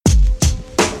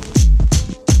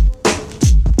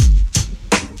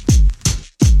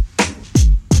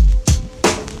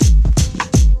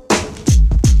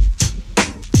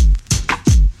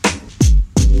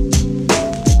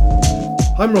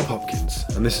I'm Rob Hopkins,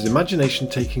 and this is Imagination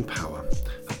Taking Power,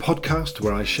 a podcast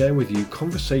where I share with you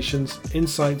conversations,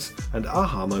 insights, and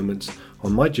aha moments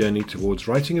on my journey towards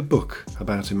writing a book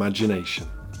about imagination.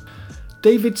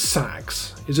 David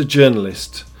Sacks is a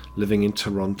journalist living in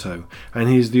Toronto, and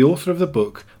he is the author of the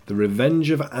book The Revenge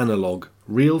of Analog: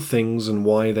 Real Things and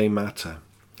Why They Matter.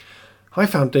 I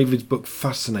found David's book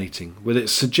fascinating, with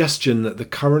its suggestion that the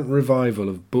current revival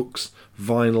of books,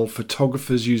 vinyl,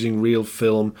 photographers using real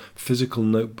film, physical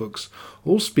notebooks,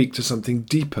 all speak to something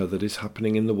deeper that is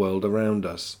happening in the world around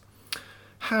us.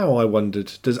 How, I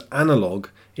wondered, does analog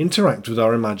interact with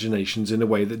our imaginations in a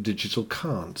way that digital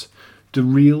can't? Do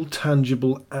real,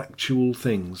 tangible, actual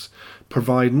things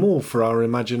provide more for our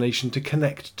imagination to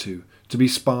connect to be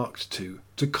sparked to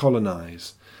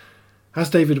colonise? As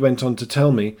David went on to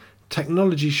tell me,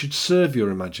 technology should serve your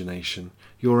imagination.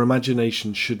 Your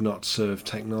imagination should not serve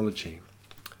technology.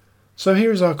 So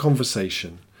here is our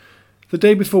conversation. The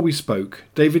day before we spoke,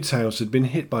 David's house had been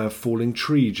hit by a falling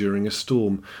tree during a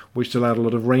storm, which allowed a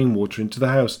lot of rainwater into the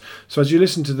house. So as you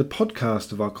listen to the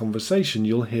podcast of our conversation,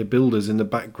 you'll hear builders in the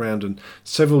background and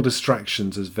several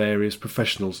distractions as various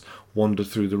professionals wander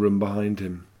through the room behind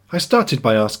him. I started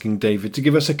by asking David to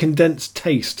give us a condensed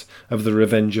taste of the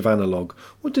revenge of analog.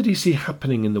 What did he see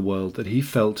happening in the world that he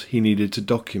felt he needed to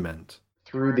document?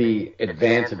 Through the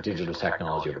advance of digital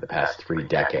technology over the past 3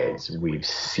 decades, we've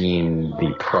seen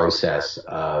the process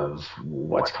of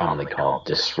what's commonly called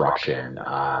disruption,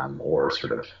 or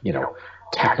sort of,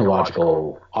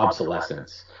 technological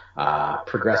obsolescence,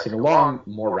 progressing along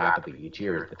more rapidly each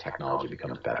year as the technology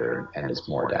becomes better and is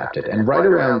more adapted. And right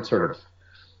around sort of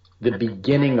the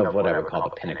beginning of what I would call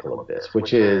the pinnacle of this,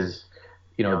 which is,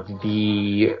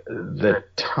 the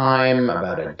time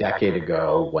about a decade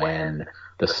ago when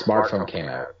the smartphone came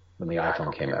out, when the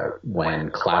iPhone came out,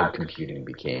 when cloud computing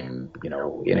became,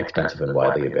 inexpensive and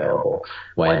widely available,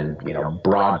 when,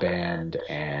 broadband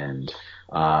and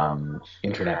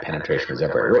internet penetration was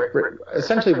everywhere.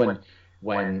 Essentially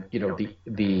when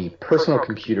the personal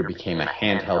computer became a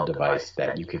handheld device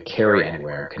that you could carry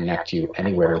anywhere and connect you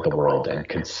anywhere with the world and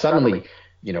could suddenly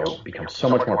become so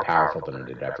much more powerful than it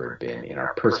had ever been in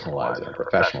our personal lives and our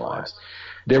professional lives.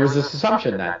 There was this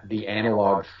assumption that the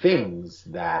analog things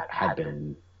that had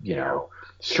been,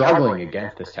 struggling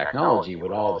against this technology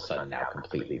would all of a sudden now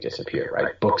completely disappear,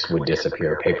 right? Books would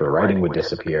disappear, paper writing would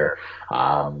disappear,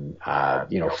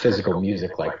 physical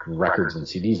music like records and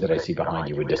CDs that I see behind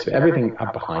you would disappear. Everything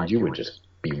up behind you would just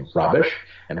be rubbish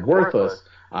and worthless.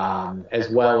 As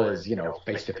well as,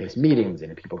 face-to-face meetings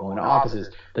and people going to offices.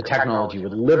 The technology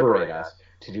would liberate us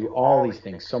to do all these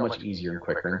things so much easier and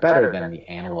quicker and better than the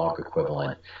analog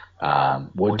equivalent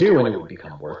would do, and it would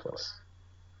become worthless.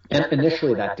 And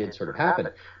initially that did sort of happen.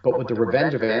 But what the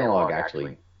revenge of analog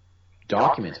actually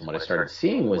documents and what I started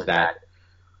seeing was that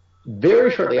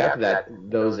very shortly after that,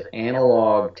 those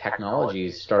analog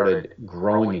technologies started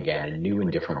growing again in new and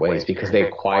different ways because they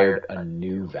acquired a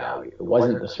new value. It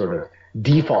wasn't the sort of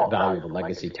default value of the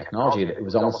legacy technology. It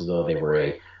was almost as though they were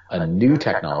a new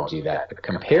technology that,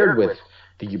 compared with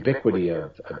the ubiquity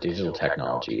of digital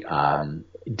technology,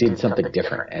 did something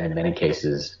different and in many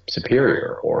cases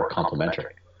superior or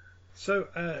complementary. So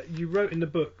you wrote in the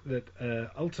book that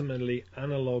ultimately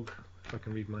analog, if I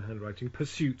can read my handwriting,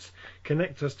 pursuits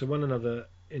connect us to one another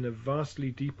in a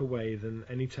vastly deeper way than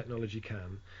any technology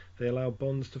can. They allow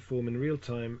bonds to form in real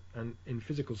time and in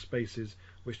physical spaces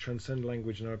which transcend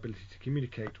language and our ability to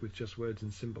communicate with just words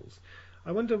and symbols.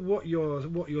 I wonder what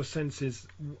your sense is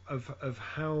of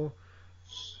how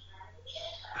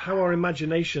our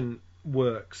imagination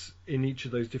works in each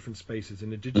of those different spaces,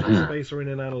 in a digital space or in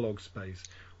an analog space.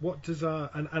 What does our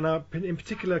in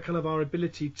particular kind of our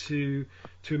ability to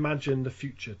imagine the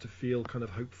future, to feel kind of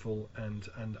hopeful and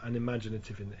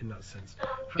imaginative in that sense?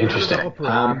 How does that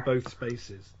operate in both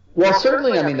spaces? Well,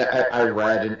 certainly, I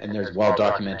read, and there's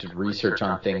well-documented research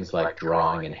on things like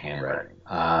drawing and handwriting.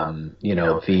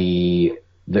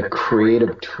 The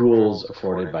creative tools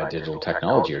afforded by digital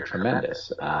technology are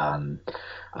tremendous.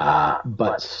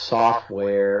 But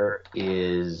software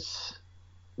is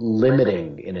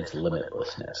limiting in its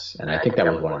limitlessness. And I think that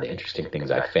was one of the interesting things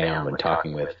I found when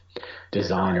talking with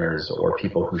designers or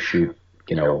people who shoot,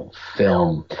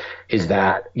 film, is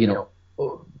that,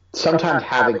 sometimes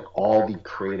having all the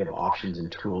creative options and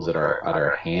tools at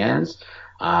our hands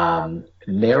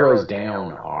narrows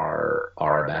down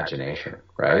our imagination,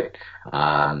 right?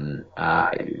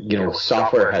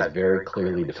 Software has very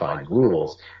clearly defined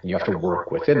rules, and you have to work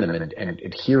within them, and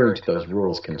adhering to those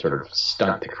rules can sort of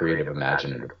stunt the creative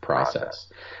imaginative process.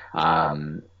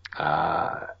 And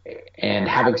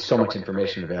having so much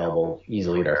information available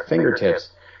easily at our fingertips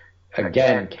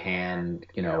again can,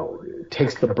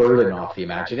 takes the burden off the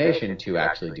imagination to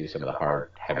actually do some of the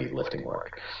hard, heavy lifting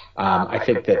work. I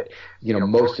think that,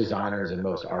 most designers and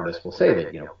most artists will say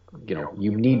that,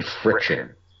 you need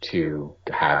friction to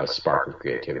have a spark of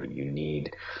creativity. You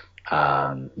need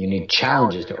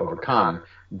challenges to overcome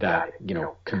that,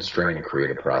 constrain a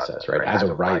creative process, right? As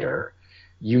a writer,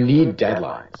 you need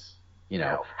deadlines.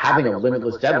 Having a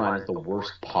limitless deadline is the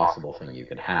worst possible thing you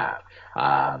can have.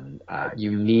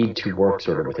 You need to work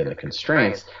sort of within the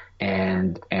constraints,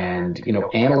 and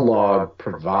analog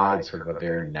provides sort of a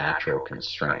very natural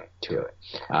constraint to it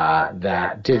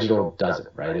that digital doesn't,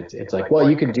 right? It's like, well,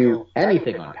 you can do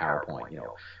anything on PowerPoint,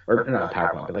 or not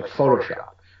PowerPoint, but like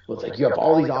Photoshop. Well, it's like you have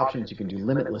all these options, you can do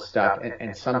limitless stuff,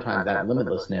 and sometimes that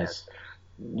limitlessness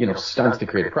stunts the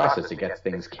creative process. It gets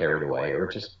things carried away, or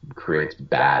it just creates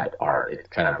bad art. It's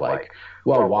kind of like,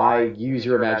 well, why use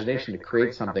your imagination to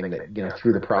create something that,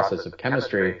 through the process of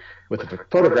chemistry with a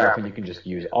photograph, and you can just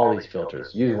use all these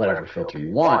filters, use whatever filter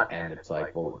you want, and it's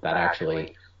like, well, that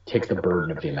actually takes the burden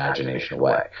of the imagination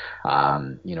away.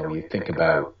 You think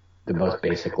about the most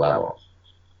basic level.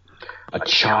 A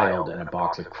child and a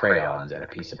box of crayons and a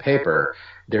piece of paper,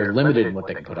 they're limited in what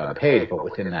they can put on a page, but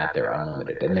within that they're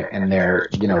unlimited, and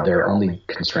they're only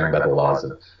constrained by the laws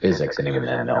of physics, and even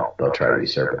then they'll try to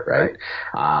usurp it, right?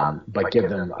 But give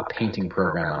them a painting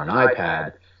program on an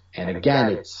iPad, and again,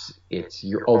 it's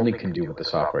you only can do what the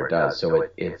software does, so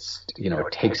it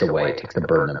takes the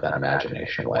burden of that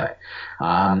imagination away,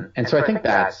 and so I think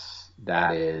that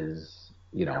is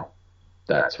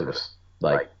that sort of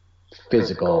like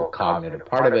physical cognitive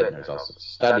part of it, and there's also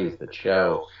studies that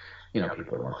show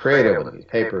people are more creative with these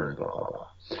papers and blah blah blah.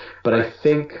 But I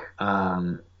think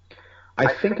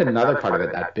another part of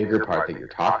it, that bigger part that you're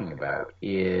talking about,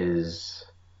 is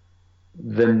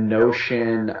the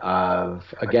notion of,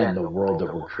 again, the world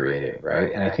that we're creating,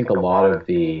 right? And I think a lot of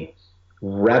the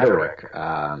rhetoric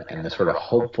and the sort of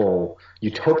hopeful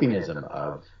utopianism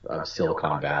of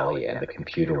Silicon Valley and the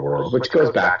computer world, which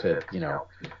goes back to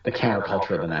the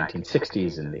counterculture of the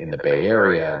 1960s in the Bay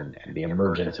Area and the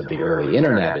emergence of the early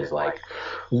internet, is like,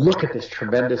 look at this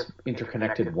tremendous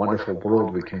interconnected wonderful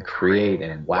world we can create,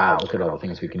 and wow, look at all the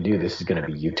things we can do. This is going to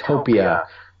be utopia.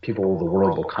 The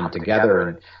world will come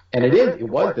together, and it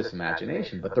was this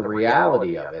imagination, but the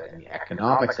reality of it and the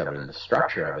economics of it and the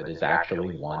structure of it is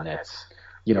actually one that's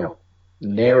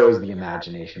narrows the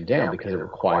imagination down, because it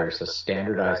requires a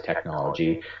standardized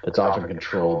technology that's often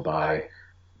controlled by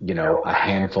a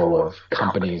handful of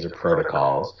companies or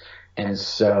protocols, and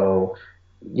so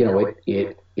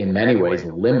it in many ways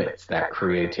limits that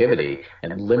creativity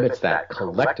and limits that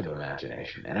collective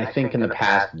imagination. And I think in the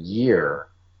past year,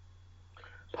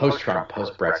 post-Trump,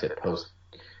 post-Brexit,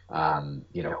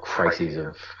 crises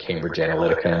of Cambridge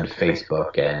Analytica and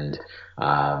Facebook and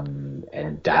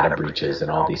data breaches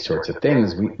and all these sorts of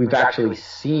things, we've actually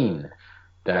seen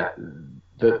that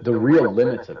the real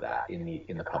limits of that in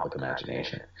the public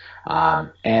imagination,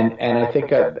 and I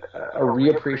think a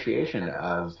reappreciation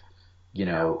of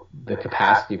the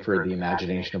capacity for the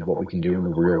imagination of what we can do in the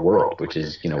real world, which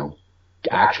is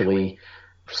actually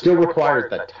still requires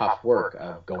that tough work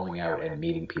of going out and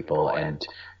meeting people and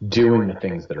doing the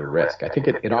things that are risk. I think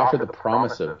it offered the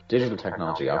promise of digital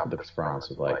technology, offered the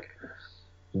promise of like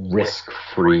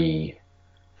risk-free,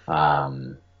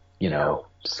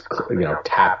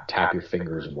 tap your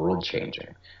fingers, world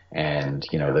changing. And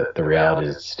the reality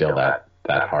is still that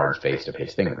hard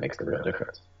face-to-face thing that makes the real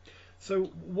difference.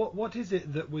 So what is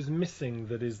it that was missing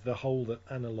that is the hole that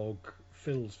analog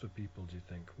fills for people, do you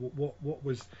think?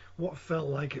 What felt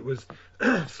like it was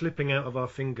slipping out of our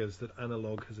fingers that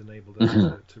analog has enabled us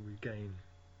to regain?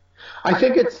 I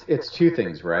think it's two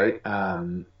things, right?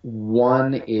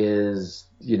 One is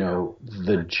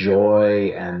the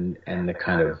joy and the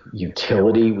kind of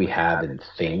utility we have in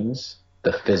things,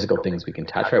 the physical things we can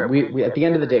touch. Right? We at the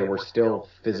end of the day, we're still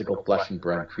physical flesh and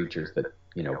blood creatures that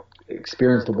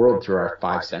experience the world through our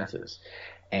five senses,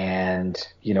 and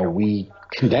we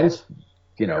condense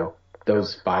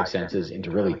those five senses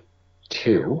into really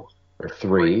two or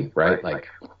three, right? Like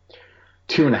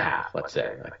 2.5, let's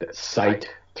say, like the sight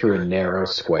through a narrow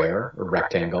square or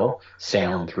rectangle,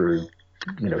 sound through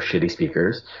shitty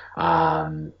speakers,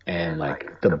 and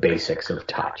like the basics of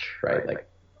touch, right? Like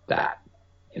that,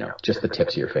 just the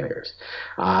tips of your fingers,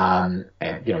 and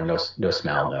no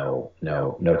smell,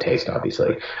 no taste,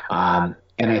 obviously, and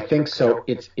I think so.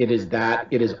 It is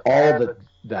all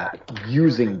that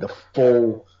using the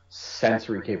full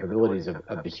sensory capabilities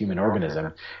of the human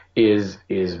organism is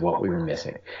what we were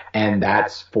missing, and that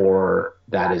is for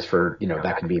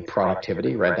that can be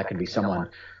productivity, right? That can be someone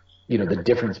the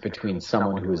difference between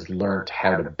someone who has learned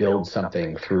how to build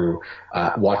something through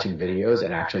watching videos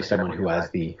and actually someone who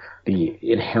has the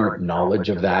inherent knowledge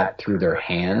of that through their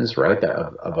hands, right?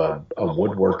 Of a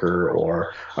woodworker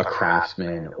or a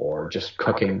craftsman or just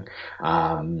cooking.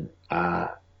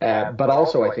 But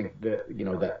also, I think that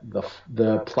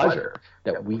the pleasure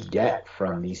that we get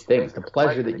from these things, the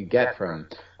pleasure that you get from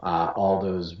all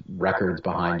those records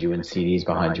behind you and CDs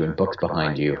behind you and books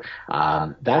behind you,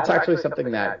 that's actually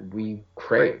something that we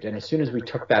craved. And as soon as we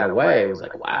took that away, it was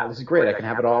like, wow, this is great. I can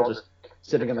have it all just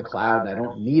sitting in the cloud, and I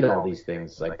don't need all these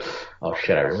things. Like, oh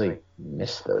shit, I really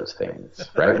miss those things,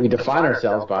 right? We define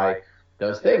ourselves by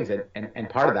those things, and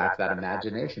part of that's that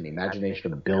imagination, the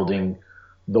imagination of building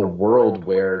the world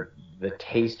where the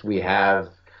taste we have,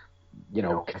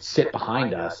 can sit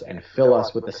behind us and fill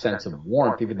us with a sense of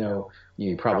warmth, even though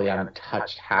you probably haven't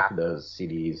touched half of those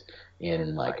CDs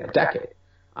in like a decade.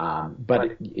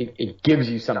 But it gives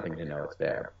you something to know it's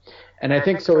there. And I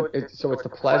think so it's the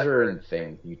pleasure and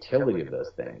thing, the utility of those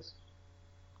things,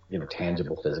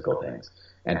 tangible physical things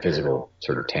and physical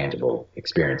sort of tangible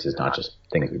experiences, not just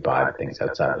things we buy, but things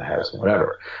outside of the house and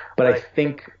whatever. But I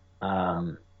think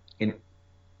in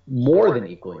more than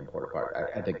equally important part,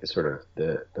 I think the sort of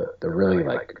the really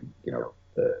like,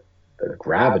 the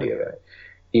gravity of it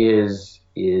is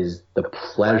the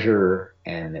pleasure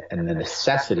and the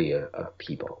necessity of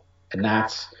people. And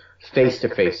that's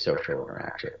face-to-face social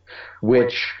interaction,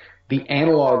 which the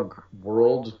analog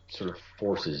world sort of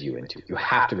forces you into. You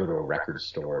have to go to a record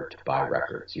store to buy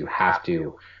records. You have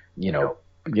to,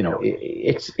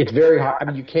 it's very hard. I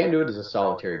mean, you can do it as a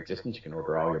solitary existence. You can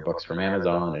order all your books from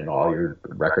Amazon and all your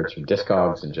records from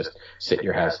Discogs and just sit in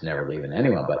your house, never leaving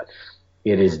anyone. But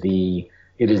it is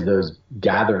those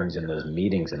gatherings and those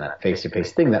meetings and that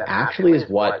face-to-face thing that actually is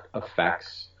what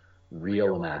affects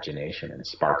real imagination and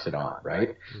sparks it on,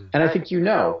 right? Mm. And I think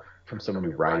from someone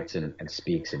who writes and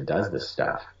speaks and does this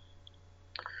stuff,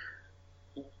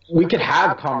 we could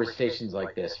have conversations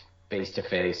like this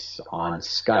face-to-face on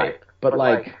Skype, but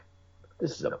like,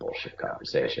 this is a bullshit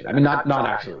conversation. I mean, not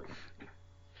actually.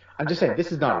 I'm just saying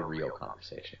this is not a real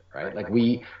conversation, right? Like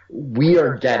we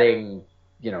are getting,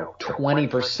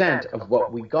 20% of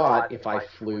what we got if I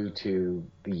flew to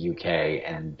the UK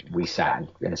and we sat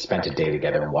and spent a day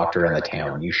together and walked around the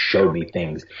town and you showed me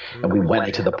things and we went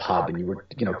into the pub and you were,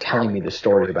 telling me the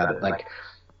story about it. Like,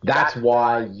 that's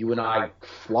why you and I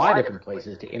fly different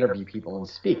places to interview people and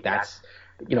speak. That's,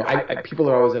 people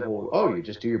are always like, well, oh, you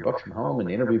just do your book from home and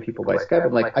interview people by Skype.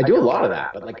 I'm like, I do a lot of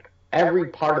that, but like every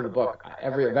part of the book,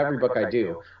 every book I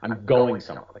do, I'm going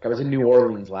somewhere. Like I was in New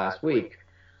Orleans last week,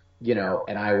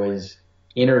 and I was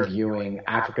interviewing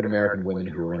African-American women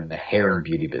who were in the hair and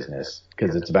beauty business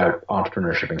because it's about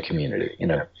entrepreneurship and community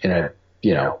in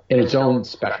its own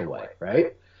special way.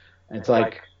 Right. And it's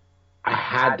like, I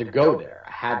had to go there.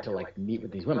 I had to like meet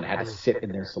with these women. I had to sit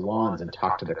in their salons and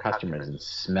talk to their customers and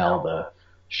smell the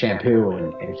shampoo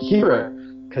and hear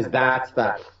it, because that's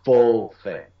that full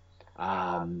thing.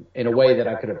 In a way that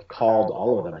I could have called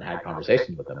all of them and had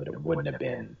conversations with them, but it wouldn't have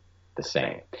been the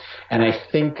same. And I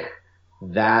think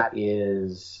that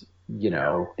is,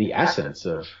 the essence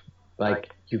of like,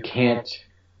 you can't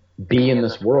be in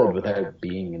this world without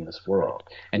being in this world.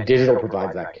 And digital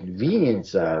provides that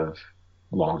convenience of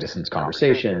long distance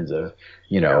conversations, of,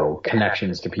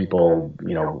 connections to people,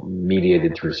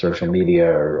 mediated through social media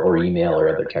or email or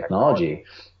other technology,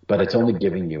 but it's only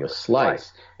giving you a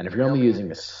slice. And if you're only using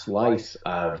a slice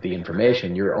of the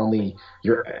information, your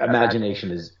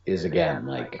imagination is again,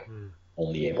 like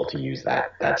only able to use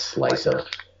that slice of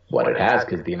what it has,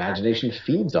 because the imagination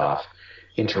feeds off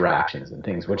interactions and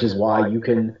things, which is why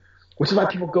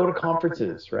people go to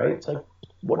conferences, right? It's like,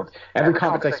 every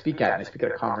conference I speak at, and I speak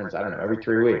at a conference, I don't know, every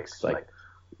 3 weeks, it's like,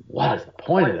 what is the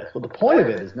point of this? Well, the point of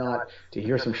it is not to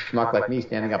hear some schmuck like me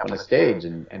standing up on a stage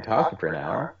and talking for an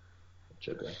hour. It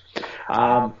should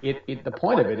be. The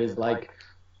point of it is like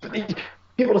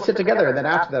people to sit together, and then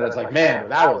after that, it's like, man,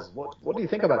 what do you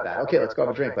think about that? Okay, let's go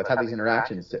have a drink. Let's have these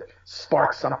interactions to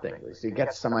spark something. So you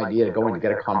get some idea going, to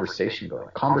get a conversation going.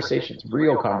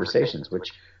 Real conversations,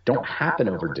 which don't happen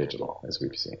over digital, as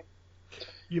we've seen.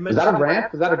 Was that a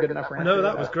rant? Was that a good enough rant? No,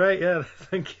 that was great. Yeah,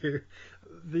 thank you.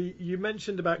 You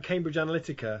mentioned about Cambridge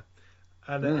Analytica,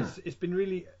 and it's been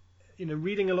really,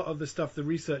 reading a lot of the stuff, the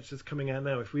research that's coming out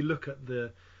now. If we look at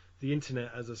the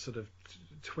internet as a sort of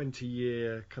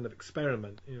 20-year kind of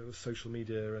experiment, with social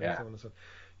media and so on and so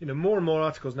on. More and more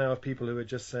articles now of people who are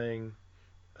just saying,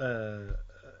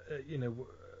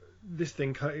 this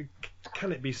thing,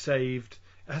 can it be saved?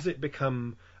 Has it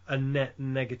become a net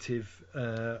negative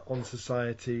on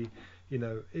society?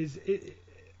 Is it?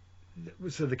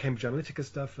 so the Cambridge Analytica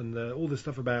stuff and all the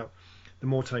stuff about the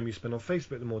more time you spend on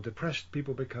Facebook, the more depressed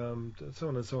people become, so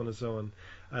on and so on and so on,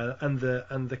 and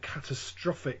the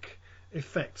catastrophic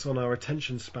effects on our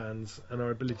attention spans and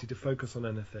our ability to focus on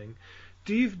anything.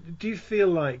 Do you feel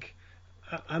like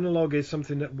analog is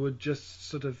something that would just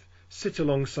sort of sit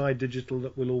alongside digital,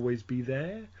 that will always be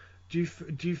there? Do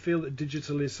you feel that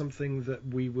digital is something that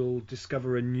we will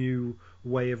discover a new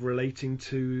way of relating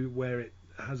to, where it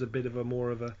has a bit of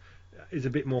is a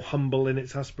bit more humble in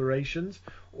its aspirations?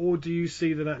 Or do you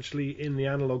see that actually in the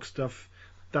analog stuff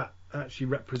that actually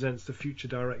represents the future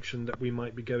direction, that we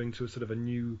might be going to a sort of a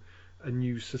new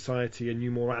society, a new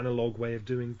more analog way of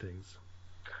doing things?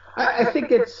 I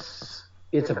think it's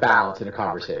a balance in a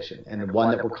conversation, and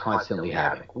one that we're constantly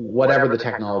having. Whatever the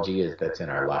technology is that's in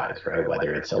our lives, right?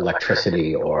 Whether it's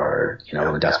electricity or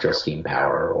industrial steam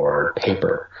power or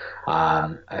paper.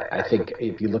 I think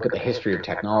if you look at the history of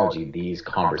technology, these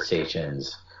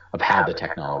conversations of how the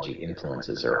technology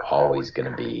influences are always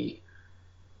going to be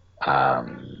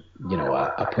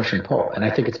a push and pull. And I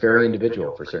think it's very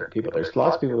individual for certain people. There's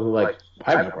lots of people who I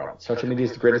have no problem. Social media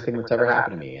is the greatest thing that's ever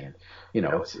happened to me. And,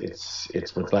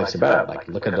 it's what life's about. Like,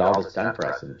 look at all that's done for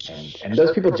us. And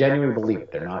those people genuinely believe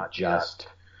it. They're not just,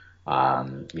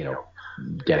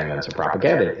 getting them some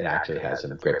propaganda. It actually has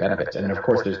some great benefits. And of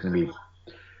course, there's going to be,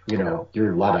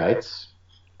 your Luddites,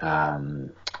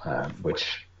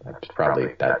 which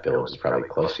that village is probably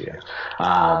close to you.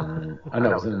 No,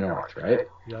 it was in the north, right?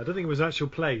 Yeah, I don't think it was an actual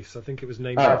place. I think it was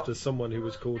named after someone who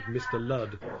was called Mr.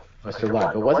 Ludd. Mr.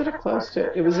 Ludd, but was it close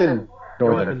to? It was in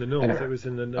northern. Right in the north. Anyway. It was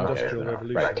in the Industrial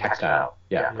Revolution. Right, textile.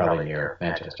 Yeah, probably near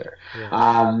Manchester.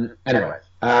 Yeah. Anyway,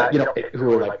 who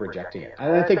were rejecting it,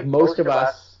 and I think most of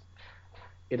us,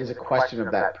 it is a question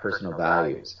of that personal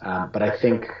values. But I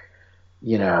think,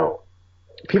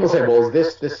 people say, well,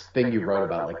 is this thing you wrote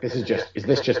about, is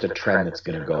this just a trend that's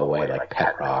going to go away, like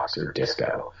pet rocks or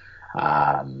disco?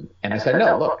 And I said,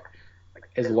 no, look,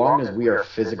 as long as we are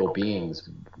physical beings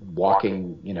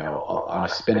walking, on a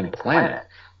spinning planet,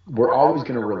 we're always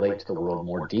going to relate to the world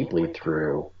more deeply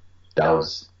through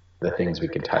the things we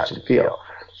can touch and feel.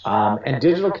 And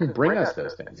digital can bring us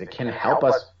those things. It can help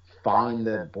us find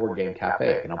the board game cafe.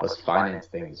 It can help us finance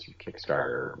things through Kickstarter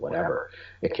or whatever.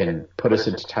 It can put us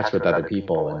into touch with other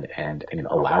people and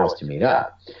allow us to meet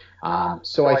up.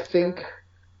 So I think,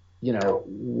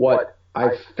 what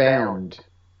I've found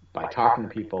by talking to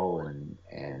people and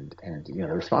the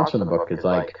response from the book is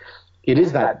it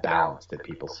is that balance that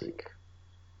people seek.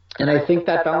 And I think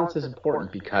that balance is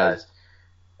important because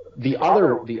the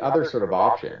other sort of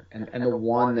option, and the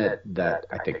one that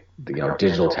I think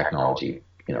digital technology,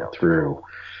 through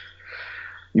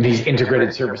these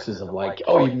integrated services of you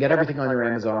can get everything on your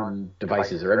Amazon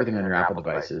devices or everything on your Apple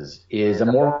devices, is a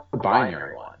more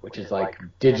binary one, which is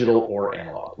digital or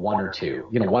analog, one or two,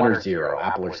 one or zero,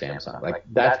 Apple or Samsung.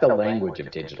 That's the language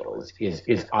of digital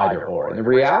is either or. And the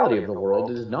reality of the world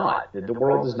is not. The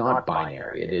world is not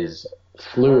binary. It is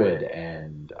fluid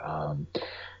and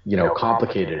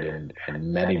complicated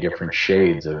and many different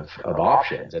shades of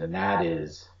options, and that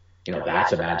is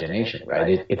that's imagination,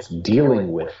 right? It's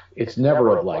dealing with, it's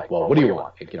never of well, what do you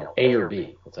want? A or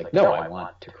B. It's no, I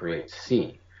want to create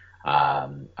C.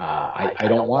 I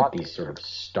don't want these sort of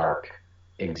stark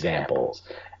examples,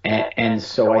 and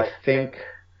so I think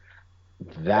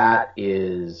that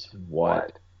is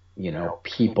what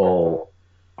people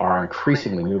are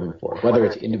increasingly moving for, whether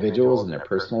it's individuals in their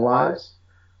personal lives.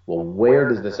 Well, where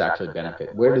does this actually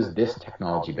benefit? Where does this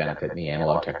technology benefit me,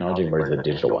 analog technology, and where does the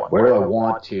digital one? Where do I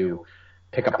want to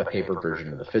pick up the paper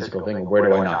version of the physical thing? Where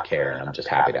do I not care? And I'm just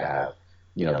happy to have,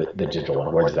 the digital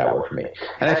one. Where does that work for me?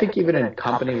 And I think even in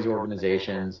companies,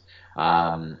 organizations,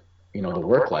 the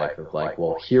work life of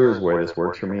well, here's where this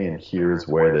works for me, and here's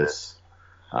where this,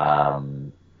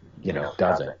 doesn't.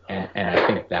 And I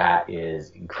think that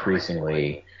is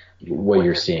increasingly what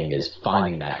you're seeing is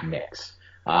finding that mix.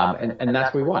 And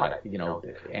that's what we want.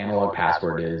 Analog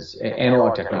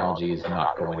technology is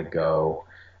not going to go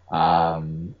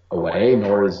away,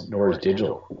 nor is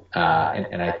digital.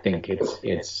 And I think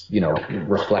it's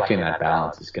reflecting that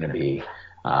balance is going to be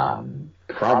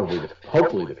hopefully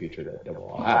the future that we'll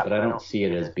all have. But I don't see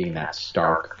it as being that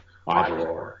stark either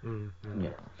or. Mm-hmm.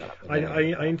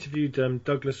 I interviewed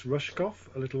Douglas Rushkoff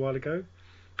a little while ago,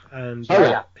 and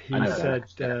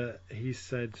he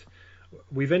said.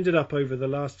 We've ended up over the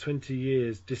last 20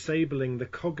 years disabling the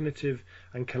cognitive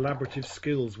and collaborative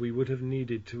skills we would have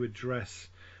needed to address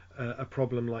a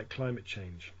problem like climate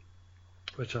change,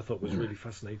 which I thought was really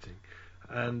fascinating.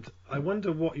 And I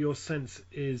wonder what your sense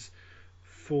is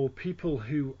for people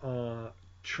who are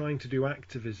trying to do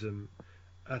activism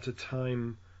at a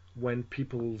time when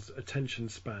people's attention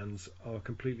spans are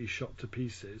completely shot to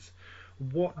pieces.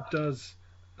 What does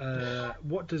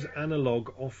analog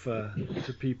offer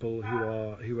to people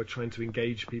who are trying to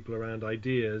engage people around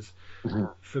ideas,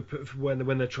 for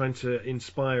when they're trying to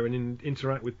inspire and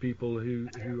interact with people who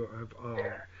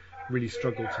are really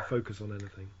struggle to focus on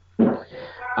anything?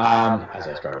 As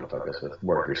I struggle to focus with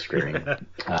workers screaming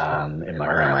around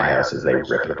my house as they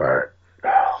rip it apart.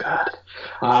 Oh God.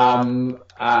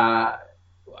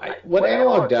 What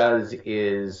analog does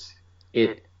is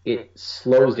it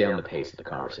slows down the pace of the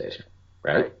conversation,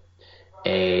 right?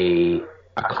 A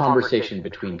conversation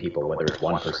between people, whether it's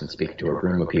one person speaking to a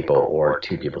room of people or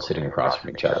two people sitting across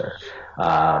from each other,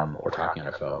 or talking on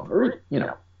a phone, or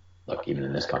look, even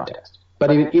in this context.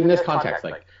 But even in this context,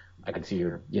 like, I can see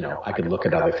I can look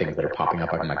at other things that are popping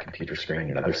up on my computer screen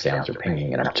and other sounds are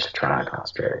pinging, and I'm just trying to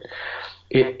concentrate.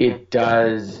 It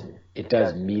does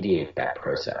mediate that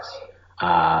process.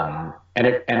 And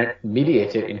it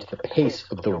mediates it into the pace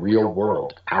of the real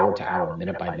world, hour to hour,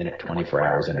 minute by minute, 24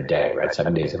 hours in a day, right?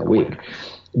 7 days in a week.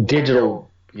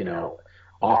 Digital,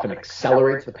 often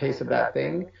accelerates the pace of that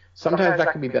thing. Sometimes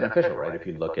that can be beneficial, right? If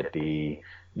you look at the,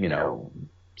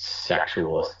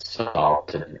 sexual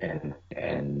assault and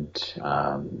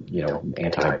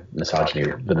anti-misogyny,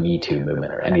 the Me Too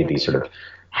movement, or any of these sort of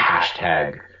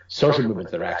hashtag social movements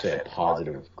that have actually had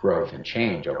positive growth and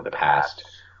change over the past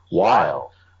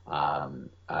while,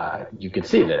 you can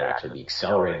see that actually the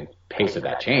accelerating pace of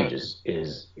that change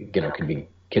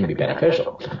can be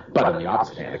beneficial. But on the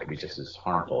opposite hand, it can be just as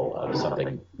harmful of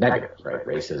something negative, right?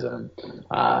 Racism,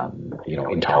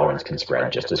 intolerance can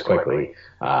spread just as quickly,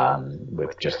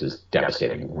 with just as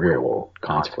devastating real world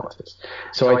consequences.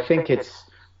 So I think it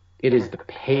is the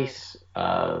pace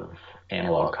of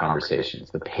analog conversations,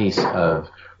 the pace of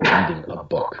reading a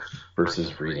book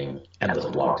versus reading endless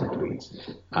blogs and tweets.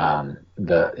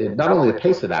 Not only the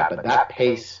pace of that, but that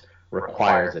pace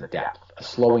requires a depth, a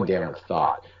slowing down of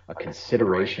thought, a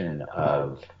consideration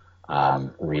of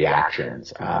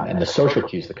reactions, and the social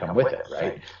cues that come with it,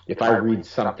 right? If I read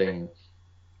something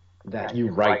that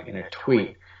you write in a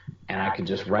tweet and I can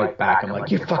just write back, I'm like,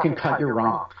 you fucking cunt, you're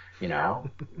wrong.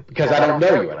 Because I don't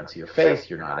know you. I don't see your face.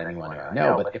 You're not anyone I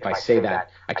know. But if I say that,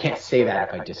 I can't say that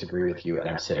if I disagree with you and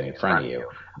I'm sitting in front of you.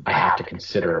 I have to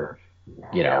consider,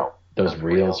 those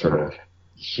real sort of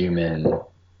human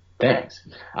things.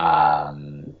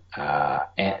 And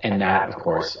that, of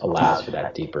course, allows for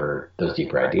those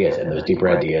deeper ideas, and those deeper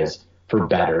ideas for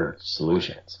better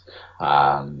solutions.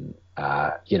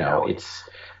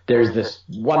 There's this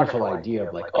wonderful idea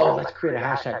of like, oh, let's create a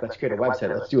hashtag, let's create a website,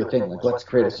 let's do a thing, like let's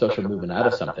create a social movement out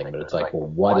of something. But it's like, well,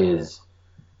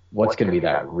 what's going to be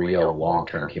that real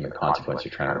long-term human consequence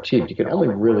you're trying to achieve? You can only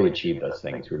really achieve those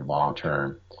things through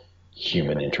long-term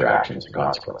human interactions and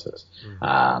consequences.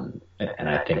 And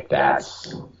I think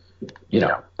that's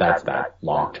that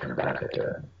long-term benefit to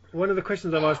it. One of the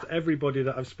questions I've asked everybody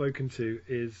that I've spoken to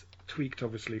is tweaked,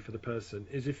 obviously, for the person,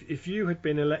 is if you had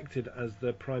been elected as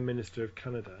the Prime Minister of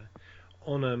Canada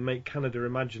on a Make Canada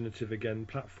Imaginative Again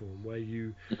platform, where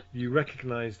you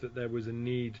recognised that there was a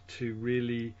need to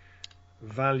really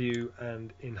value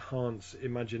and enhance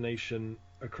imagination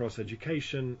across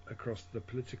education, across the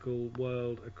political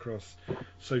world, across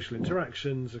social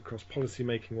interactions, across policy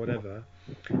making, whatever,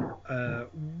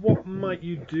 what might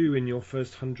you do in your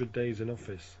first 100 days in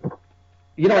office?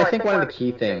 I think one of the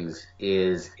key things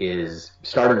is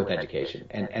starting with education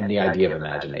and the idea of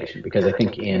imagination, because I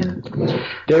think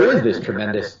there is this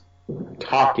tremendous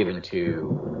talk given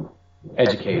to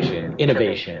education,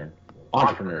 innovation,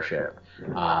 entrepreneurship,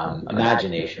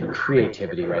 imagination,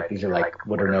 creativity, right? These are like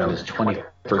what are known as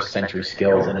 21st century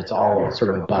skills, and it's all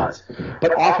sort of a buzz.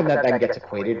 But often that then gets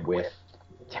equated with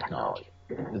technology.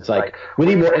 It's like, we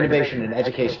need more innovation in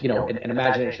education, and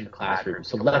imagination in the classroom,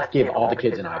 so let's give all the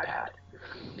kids an iPad.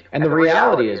 And the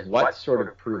reality is, what's sort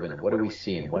of proven, and what do we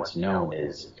see, and what's known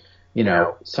is,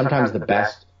 sometimes the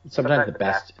best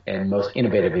and most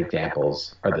innovative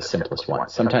examples are the simplest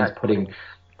ones. Sometimes putting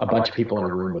a bunch of people in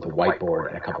a room with a whiteboard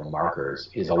and a couple of markers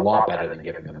is a lot better than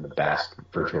giving them the best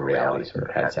virtual reality sort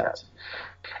of headsets.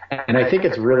 And I think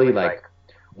it's really like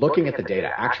looking at the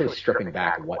data, actually stripping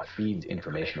back what feeds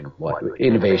information, what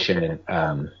innovation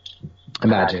and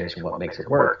imagination, what makes it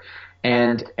work.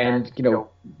 And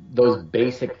those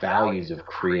basic values of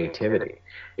creativity.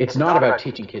 It's not about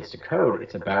teaching kids to code.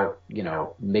 It's about,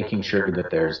 making sure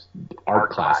that there's art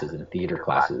classes and theater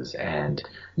classes and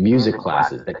music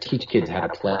classes that teach kids how to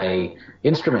play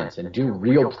instruments and do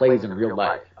real plays in real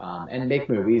life, and make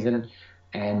movies and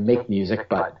make music.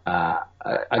 But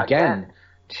again,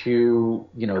 to,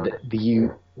 when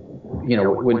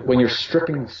you're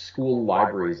stripping school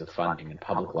libraries of funding and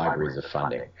public libraries of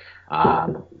funding,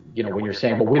 when you're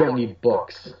saying, well, we don't need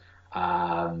books, we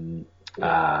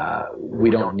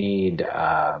don't need,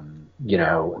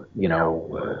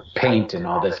 paint and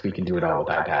all this, we can do it all with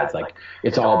iPads. Like,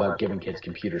 it's all about giving kids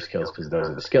computer skills because those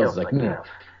are the skills. It's like, no.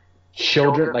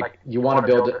 Children, like, you want to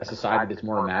build a society that's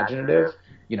more imaginative,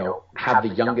 have the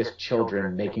youngest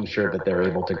children making sure that they're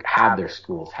able to have their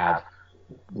schools have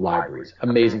libraries,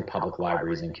 amazing public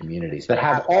libraries and communities that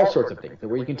have all sorts of things,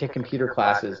 where you can take computer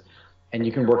classes and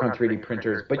you can work on 3D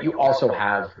printers, but you also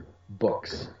have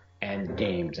books and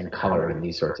games and color and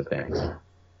these sorts of things.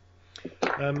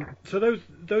 So those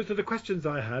are the questions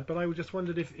I had, but I just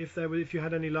wondered if you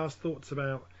had any last thoughts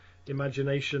about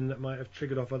imagination that might have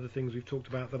triggered off other things we've talked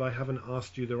about that I haven't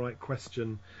asked you the right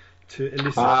question to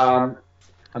elicit.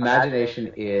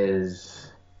 Imagination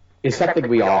is something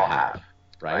we all have,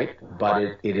 right?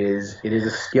 But it is a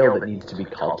skill that needs to be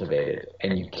cultivated,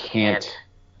 and you can't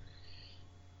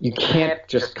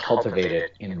just cultivate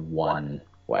it in one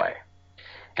way.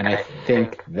 And I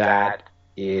think that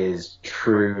is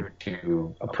true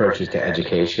to approaches to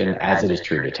education as it is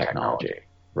true to technology,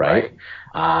 right?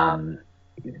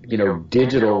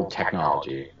 Digital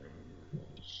technology,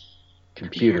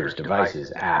 computers,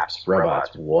 devices, apps,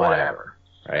 robots, whatever,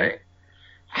 right,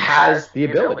 has the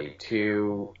ability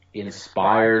to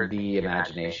inspire the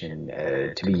imagination,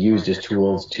 to be used as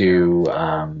tools to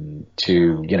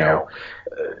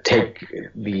take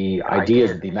the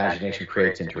ideas that the imagination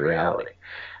creates into reality.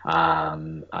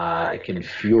 It can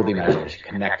fuel the imagination,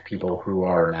 connect people who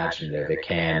are imaginative. It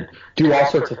can do all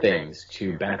sorts of things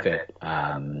to benefit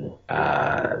the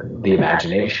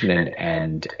imagination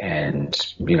and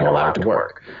allow it to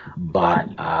work. But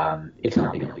it's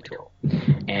not the only tool.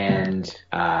 And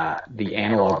the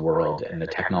analog world and the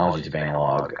technologies of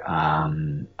analog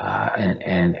and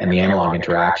the analog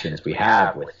interactions we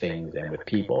have with things and with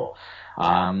people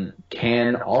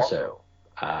can also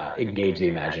engage the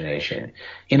imagination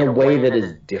in a way that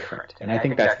is different. And I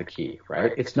think that's the key,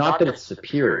 right? It's not that it's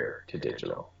superior to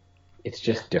digital. It's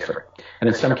just different. And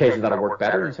in some cases that'll work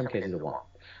better, in some cases it won't.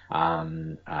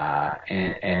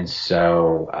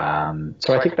 So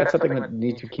I think that's something that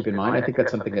needs to keep in mind. I think that's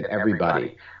something that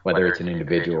everybody, whether it's an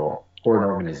individual or an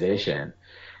organization,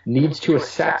 needs to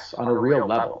assess on a real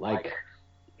level. Like,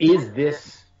 is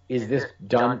this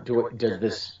done?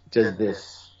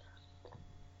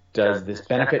 Does this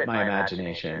benefit my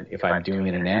imagination if I'm doing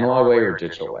it in an analog way or a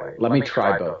digital way? Let me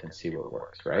try both and see what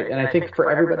works, right? And I think for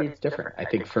everybody it's different. I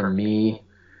think for me,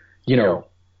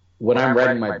 when I'm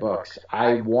writing my books,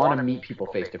 I want to meet people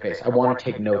face to face. I want to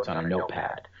take notes on a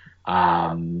notepad.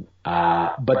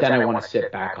 But then I want to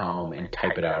sit back home and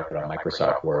type it out on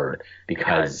Microsoft Word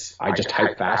because I just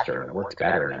type faster and it works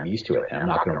better and I'm used to it. And I'm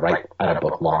not going to write out a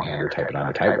book longhand or type it on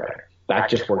a typewriter. That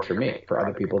just works for me. For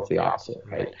other people, it's the opposite,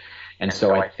 right? And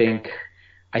so I think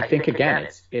again,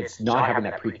 it's not having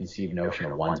that preconceived notion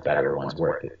of one's better or one's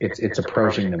worse. It's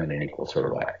approaching them in an equal sort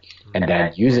of way, and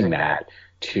then using that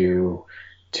to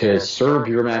serve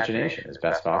your imagination as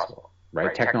best possible,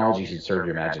 right? Technology should serve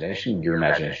your imagination. Your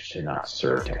imagination should not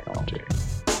serve technology.